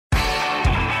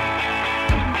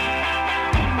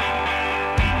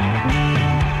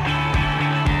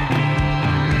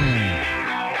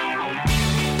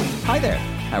there,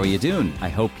 how are you doing? I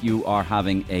hope you are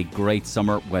having a great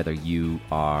summer, whether you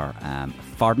are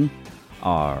farting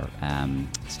or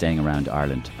staying around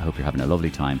Ireland. I hope you're having a lovely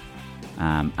time.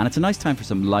 And it's a nice time for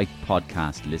some light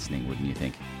podcast listening, wouldn't you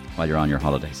think, while you're on your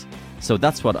holidays. So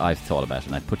that's what I've thought about,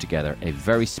 and I've put together a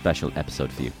very special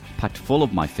episode for you, packed full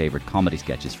of my favourite comedy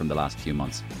sketches from the last few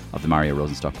months of the Mario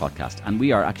Rosenstock podcast. And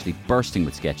we are actually bursting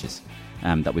with sketches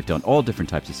that we've done, all different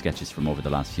types of sketches from over the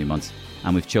last few months,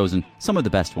 and we've chosen some of the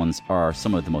best ones or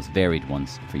some of the most varied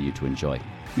ones for you to enjoy.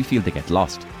 We feel they get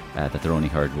lost, that they're only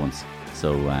heard once,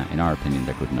 so in our opinion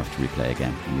they're good enough to replay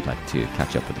again, and we'd like to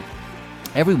catch up with them.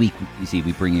 Every week, you see,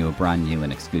 we bring you a brand new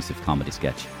and exclusive comedy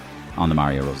sketch on the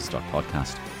Mario Rosenstock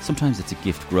podcast. Sometimes it's a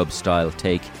gift grub style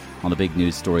take on a big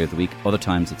news story of the week. Other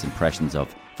times it's impressions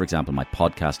of, for example, my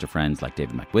podcaster friends like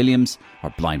David McWilliams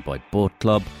or Blind Boy Boat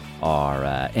Club or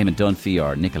Eamon Dunphy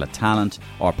or Nicola Tallant,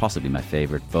 or possibly my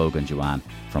favourite, Vogue and Joanne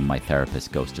from My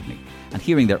Therapist Ghosted Me. And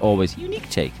hearing their always unique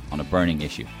take on a burning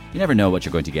issue. You never know what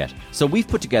you're going to get. So we've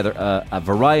put together a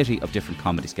variety of different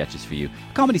comedy sketches for you.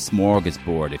 A comedy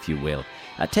smorgasbord, if you will.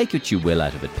 Take what you will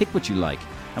out of it. Pick what you like.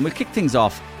 And we'll kick things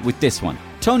off with this one.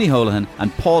 Tony Holohan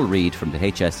and Paul Reid from the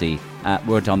HSE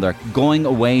were on their going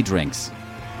away drinks.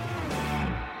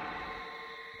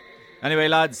 Anyway,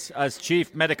 lads, as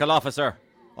Chief Medical Officer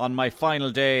on my final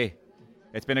day,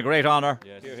 it's been a great honour.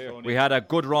 Yes. We had a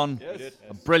good run,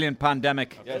 a brilliant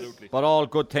pandemic, but all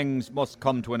good things must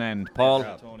come to an end.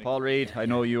 Paul Reid, I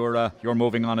know you're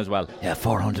moving on as well. Yeah,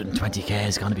 420k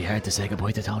is going to be hard to say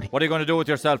goodbye to, Tony. What are you going to do with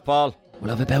yourself, Paul?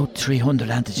 Well, I've about 300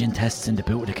 antigen tests in the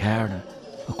boot of the car and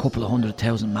a couple of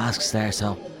 100,000 masks there, so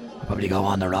I'll probably go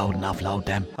on the road and offload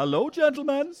them. Hello,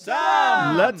 gentlemen.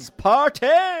 Sam! Let's party!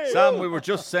 Sam, we were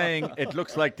just saying it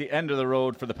looks like the end of the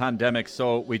road for the pandemic,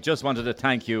 so we just wanted to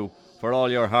thank you for all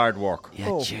your hard work.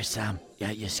 Yeah, cheers, Sam. Yeah,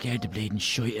 you scared the bleeding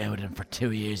shite out of him for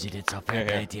 2 years, you did, so fair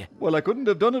play to you. Well, I couldn't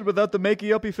have done it without the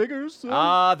makey-uppy figures. So.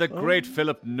 The great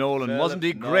Philip Nolan. Wasn't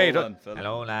he great?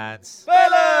 Hello, lads.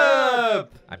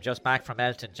 Philip! I'm just back from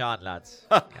Elton John, lads.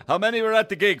 How many were at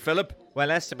the gig, Philip?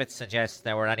 Well, estimates suggest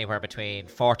there were anywhere between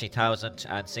 40,000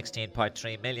 and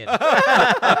 16.3 million.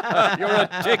 You're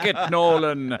a ticket,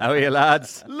 Nolan. How are you,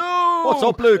 lads? Luke! What's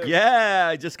up, Luke? Yeah,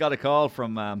 I just got a call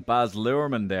from Baz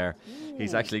Luhrmann there.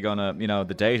 He's actually going to,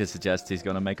 the data suggests he's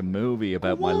going to make a movie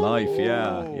about my life.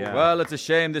 Yeah. Well, it's a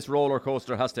shame this roller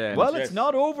coaster has to end. Well, it's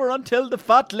not over until the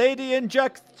fat lady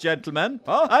injects, gentlemen.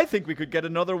 Huh? I think we could get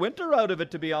another winter out of it,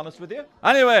 to be honest with you.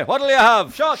 Anyway, what'll you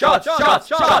have? Shots. What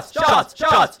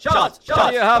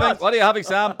are you having,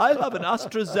 Sam? I'll have an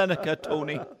AstraZeneca,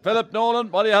 Tony. Philip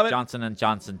Nolan, what are you having? Johnson &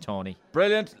 Johnson, Tony.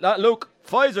 Brilliant. Luke,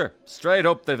 Pfizer. Straight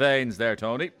up the veins there,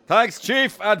 Tony. Thanks,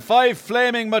 Chief. And 5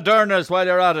 flaming Modernas while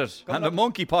you're at it. And the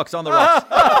monkeypox on the rocks.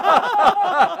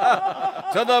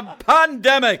 To the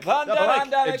pandemic.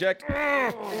 Inject.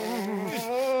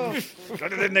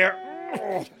 Get it in there.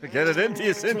 Get it into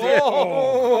you, Cynthia.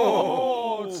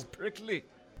 Oh, it's prickly.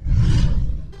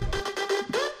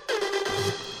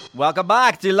 Welcome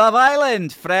back to Love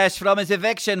Island. Fresh from his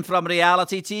eviction from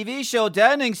reality TV show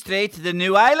Downing Street, the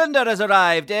new islander has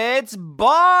arrived. It's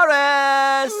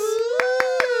Boris!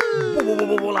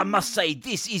 Well, I must say,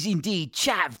 this is indeed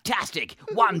chavtastic.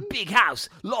 One big house,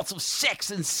 lots of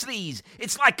sex and sleaze.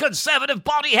 It's like Conservative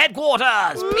Party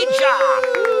headquarters.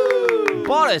 Pincher!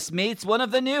 Boris meets one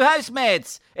of the new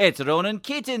housemates. It's Ronan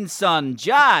Keating's son,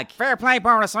 Jack. Fair play,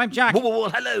 Boris. I'm Jack. Well,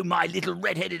 hello, my little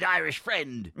red-headed Irish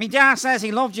friend. Me dad says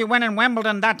he loved you winning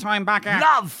Wimbledon that time back.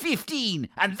 Love 15,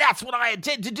 and that's what I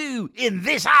intend to do in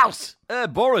this house.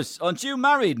 Boris, aren't you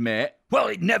married, mate? Well,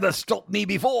 it never stopped me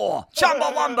before.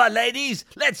 Chumbawamba, ladies.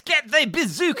 Let's get the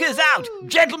bazookas out.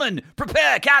 Gentlemen,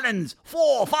 prepare cannons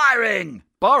for firing.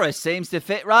 Boris seems to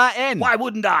fit right in. Why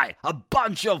wouldn't I? A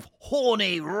bunch of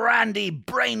horny, randy,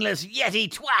 brainless Yeti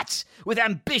twats with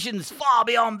ambitions far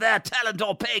beyond their talent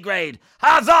or pay grade.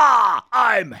 Huzzah!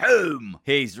 I'm home.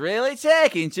 He's really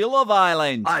taking to Love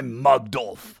Island. I'm mugged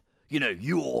off. You know,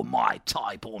 you're my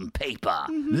type on paper.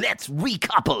 Let's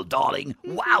recouple, darling.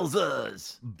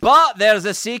 Wowzers. But there's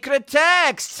a secret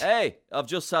text. Hey, I've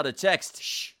just had a text.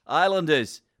 Shh.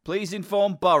 Islanders, please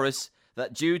inform Boris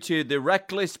that due to the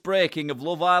reckless breaking of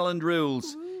Love Island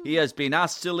rules, he has been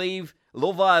asked to leave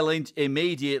Love Island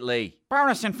immediately.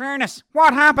 Boris, in fairness,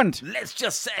 what happened? Let's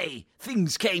just say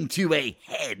things came to a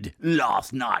head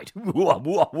last night.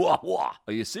 Are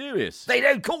you serious? They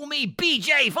don't call me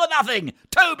BJ for nothing.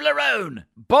 Toblerone.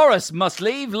 Boris must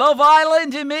leave Love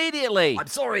Island immediately. I'm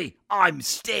sorry, I'm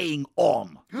staying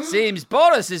on. Seems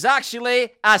Boris is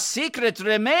actually a secret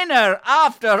remainer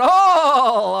after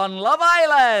all on Love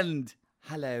Island.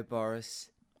 Hello, Boris.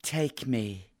 Take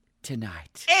me.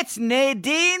 tonight. It's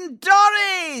Nadine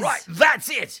Dorries! Right, that's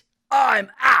it. I'm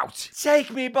out.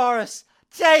 Take me, Boris.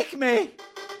 Take me.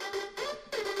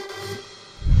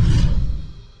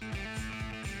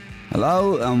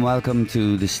 Hello and welcome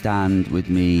to The Stand with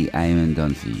me, Eamon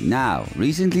Dunphy. Now,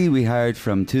 recently we heard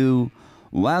from two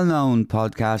well-known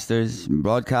podcasters,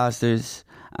 broadcasters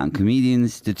and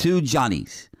comedians, the two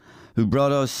Johnnies, who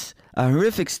brought us a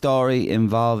horrific story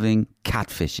involving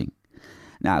catfishing.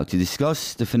 Now, to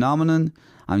discuss the phenomenon,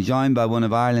 I'm joined by one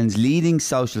of Ireland's leading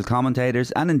social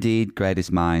commentators and indeed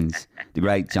greatest minds, the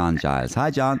great John Giles.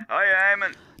 Hi, John. Hi,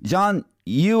 Eamon. John,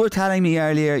 you were telling me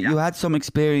earlier you had some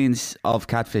experience of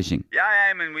catfishing.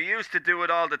 Yeah, Eamon, we used to do it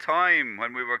all the time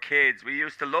when we were kids. We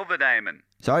used to love it, Eamon.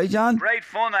 Sorry, John? Great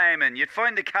fun, Eamon. You'd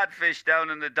find the catfish down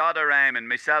in the Dodder, Eamon.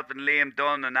 Myself and Liam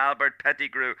Dunn and Albert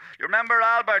Pettigrew. You remember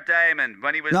Albert, Eamon,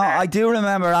 when he was No, there? I do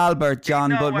remember Albert,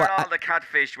 John, He'd know but where all the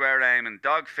catfish were, Eamon.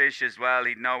 Dogfish as well.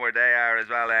 He'd know where they are as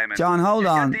well, Eamon. John, hold You'd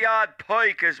on. get the odd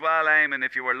pike as well, Eamon,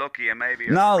 if you were lucky, and maybe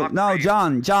a No, rock fish.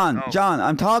 John, Oh. John,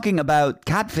 I'm talking about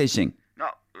catfishing. No,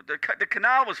 the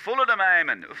canal was full of them,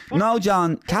 Eamon. It was full No, of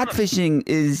John, full of them. catfishing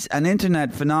is an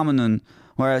internet phenomenon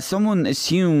where someone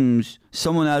assumes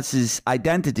someone else's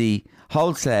identity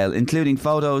wholesale, including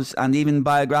photos and even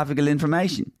biographical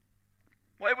information.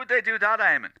 Why would they do that,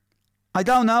 Eamon? I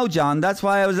don't know, John, that's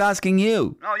why I was asking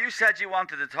you. No, you said you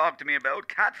wanted to talk to me about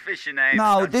catfishing, Eamon.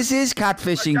 No, That's- this is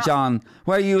catfishing, John,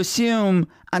 where you assume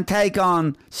and take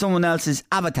on someone else's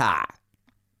avatar.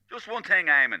 Just one thing,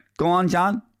 Eamon. Go on,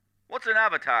 John. What's an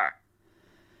avatar?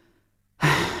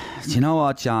 Do you know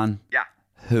what, John? Yeah,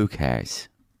 Who cares?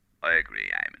 I agree,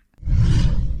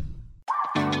 Eamon.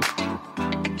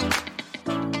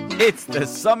 It's the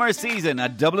summer season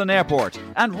at Dublin Airport,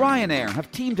 and Ryanair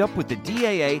have teamed up with the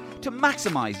DAA to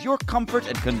maximise your comfort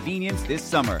and convenience this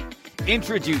summer.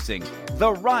 Introducing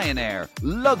the Ryanair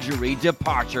Luxury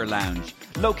Departure Lounge,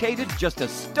 located just a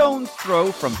stone's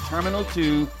throw from Terminal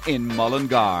 2 in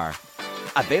Mullingar.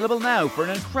 Available now for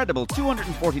an incredible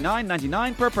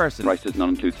 $249.99 per person. Price does not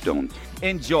include stones.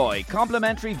 Enjoy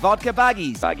complimentary vodka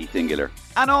baggies Baggy singular.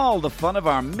 and all the fun of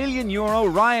our €1 million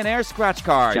Ryanair scratch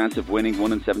card Chance of winning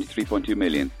 1 in 73.2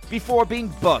 million. before being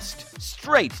bussed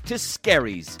straight to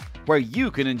Skerries, where you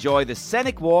can enjoy the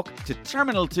scenic walk to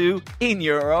Terminal 2 in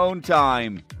your own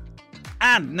time.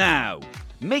 And now,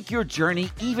 make your journey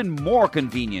even more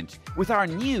convenient with our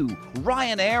new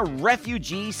Ryanair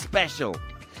Refugee Special.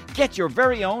 Get your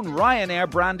very own Ryanair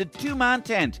branded two-man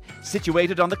tent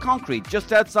situated on the concrete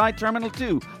just outside Terminal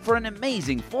 2 for an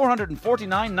amazing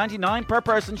 $449.99 per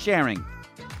person sharing.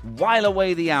 While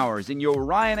away the hours in your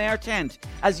Ryanair tent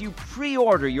as you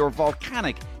pre-order your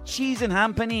volcanic cheese and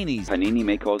ham paninis. Panini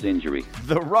may cause injury.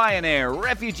 The Ryanair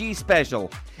Refugee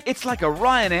Special. It's like a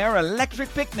Ryanair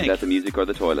electric picnic. Let the music or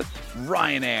the toilets.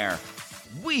 Ryanair.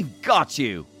 We've got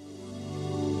you.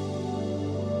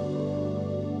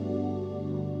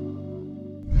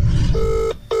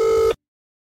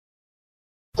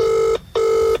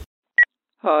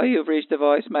 Hi, you've reached the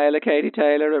voicemail of Katie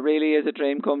Taylor. It really is a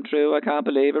dream come true. I can't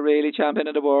believe it. Really, champion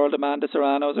of the world. Amanda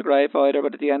Serrano's a great fighter,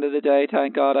 but at the end of the day,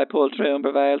 thank God I pulled through and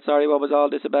prevailed. Sorry, what was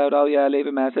all this about? Oh yeah, leave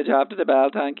a message after the bell.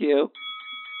 Thank you.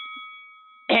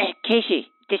 Katie,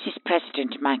 this is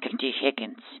President Michael D.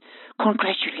 Higgins.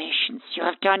 Congratulations, you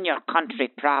have done your country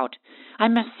proud. I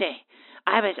must say,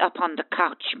 I was up on the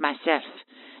couch myself,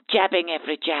 jabbing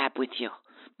every jab with you,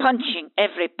 punching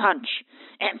every punch.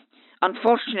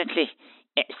 Unfortunately,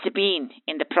 Sabine,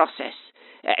 in the process,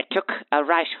 took a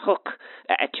right hook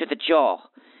to the jaw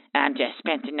and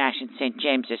spent the night in St.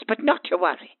 James's. But not to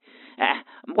worry.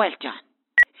 Well done.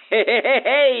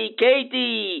 Hey,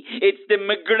 Katie, it's the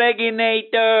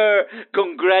McGregornator.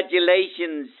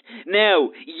 Congratulations.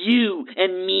 Now, you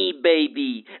and me,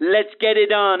 baby. Let's get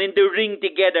it on in the ring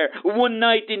together. One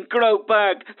night in Croke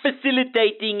Park,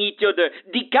 facilitating each other,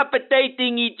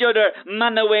 decapitating each other,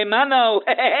 mano a mano,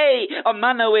 hey, or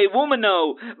mano a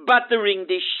womano, battering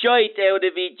the shite out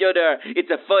of each other. It's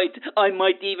a fight I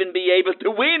might even be able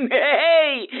to win.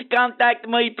 Hey, contact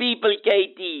my people,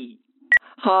 Katie.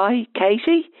 Hi,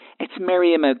 Katie. It's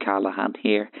Miriam O'Callaghan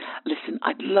here. Listen,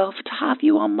 I'd love to have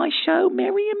you on my show,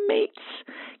 Miriam Meets.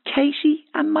 Katie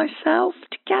and myself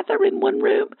together in one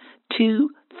room. Two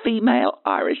female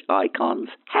Irish icons,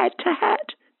 head to head.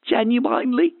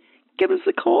 Genuinely, give us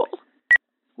a call.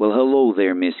 Well, hello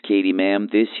there, Miss Katie, ma'am.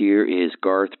 This here is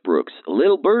Garth Brooks. A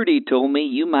little birdie told me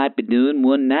you might be doing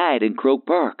one night in Croke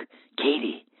Park.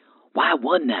 Katie, why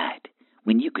one night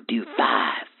when you could do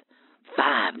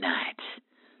 5 nights?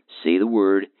 Say the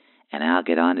word, and I'll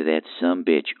get onto that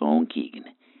sumbitch on Keegan.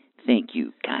 Thank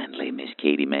you kindly, Miss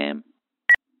Katie, ma'am.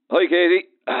 Hi, Katie.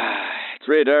 It's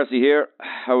Ray Darcy here.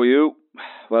 How are you?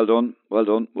 Well done.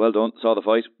 Saw the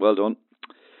fight. Well done.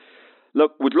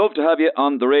 Look, would love to have you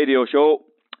on the radio show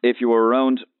if you were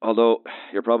around, although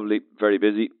you're probably very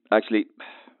busy. Actually,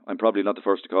 I'm probably not the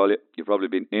first to call you. You've probably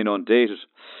been inundated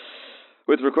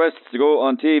with requests to go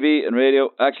on TV and radio.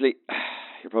 Actually,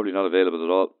 you're probably not available at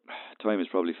all. Time is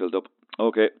probably filled up.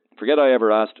 Okay, forget I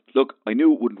ever asked. Look, I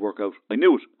knew it wouldn't work out. I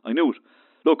knew it.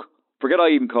 Look, forget I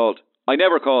even called. I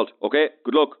never called, okay?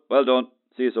 Good luck. Well done.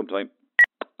 See you sometime.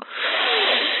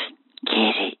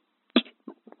 Katie,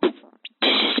 this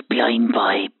is Blind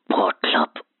Boy Port Club.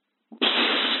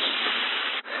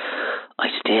 I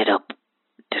stayed up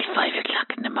till 5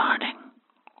 o'clock in the morning,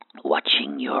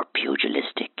 watching your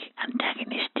pugilistic,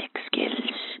 antagonistic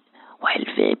skills while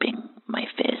vaping my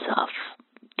face off.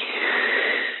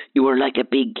 You were like a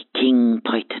big king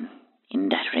python in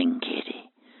that ring, Katie,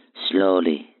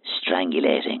 slowly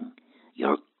strangulating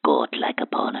your goat-like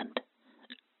opponent.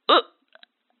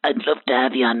 I'd love to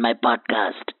have you on my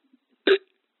podcast,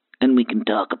 and we can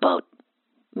talk about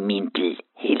mental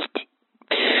health.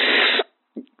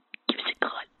 Give us a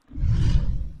call.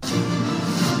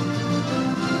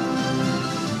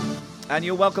 And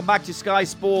you're welcome back to Sky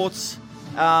Sports.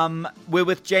 We're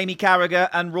with Jamie Carragher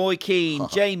and Roy Keane.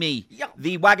 Jamie,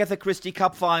 the Wagatha Christie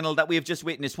Cup final that we have just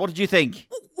witnessed. What did you think?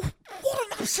 What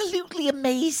an absolutely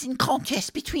amazing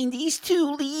contest between these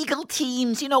two legal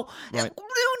teams, you know. Right.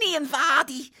 Rooney and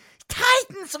Vardy,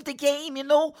 titans of the game, you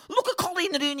know. Look at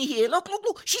Colleen Rooney here. Look.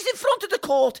 She's in front of the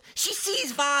court. She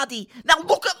sees Vardy. Now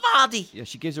look at Vardy. Yeah,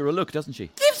 she gives her a look, doesn't she?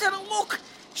 Gives her a look.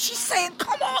 She's saying,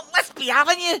 come on, let's be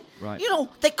having you. Right. You know,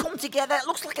 they come together. It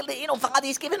looks like,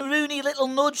 Vardy's giving Rooney a little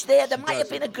nudge there. There might have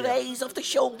been a graze off the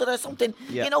shoulder or something.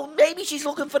 Yeah. You know, maybe she's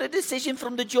looking for a decision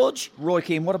from the judge. Roy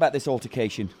Keane, what about this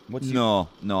altercation? No,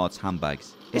 it's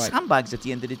handbags. It's Right. handbags at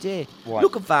the end of the day. Right.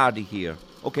 Look at Vardy here.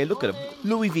 Okay, look at him.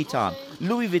 Louis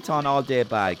Vuitton all-day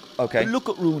bag. Okay. But look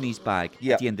at Rooney's bag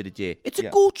Yeah. at the end of the day. It's a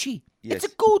Yeah. Gucci. Yes.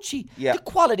 It's a Gucci. Yeah.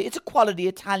 It's a quality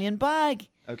Italian bag.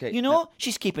 Okay, You know, now-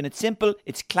 she's keeping it simple.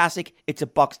 It's classic. It's a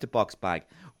box-to-box bag.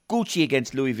 Gucci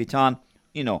against Louis Vuitton.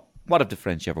 You know, what have the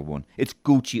French ever won? It's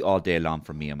Gucci all day long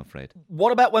for me, I'm afraid.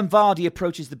 What about when Vardy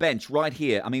approaches the bench right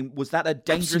here? I mean, was that a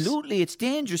dangerous... Absolutely, it's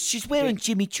dangerous. She's wearing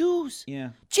Jimmy Choos.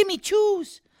 Yeah. Jimmy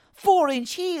Choos.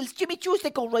 4-inch heels. Jimmy Choos, they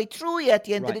go right through you at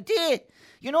the end of the day.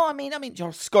 You know, I mean,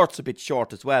 your skirt's a bit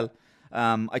short as well.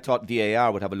 I thought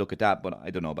VAR would have a look at that, but I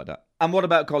don't know about that. And what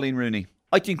about Colleen Rooney?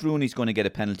 I think Rooney's going to get a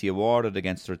penalty awarded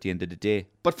against her at the end of the day.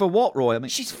 But for what, Roy? I mean,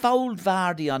 She's fouled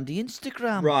Vardy on the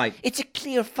Instagram. Right. It's a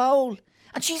clear foul.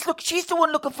 And she's the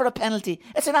one looking for a penalty.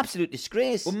 It's an absolute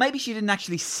disgrace. well, maybe she didn't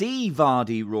actually see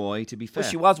Vardy, Roy, to be fair.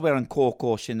 Well, she was wearing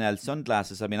Coco Chanel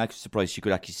sunglasses. I mean, I was surprised she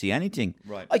could actually see anything.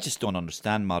 Right. I just don't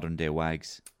understand modern day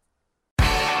wags.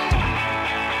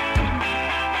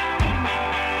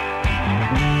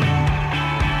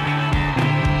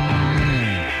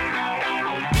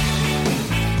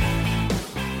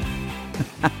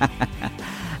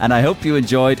 And I hope you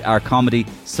enjoyed our comedy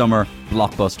summer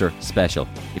blockbuster special.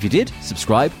 If you did,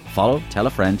 subscribe, follow, tell a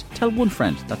friend, tell one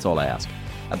friend. That's all I ask.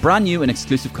 A brand new and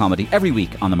exclusive comedy every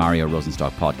week on the Mario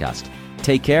Rosenstock podcast.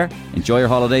 Take care, enjoy your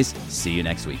holidays, see you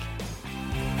next week.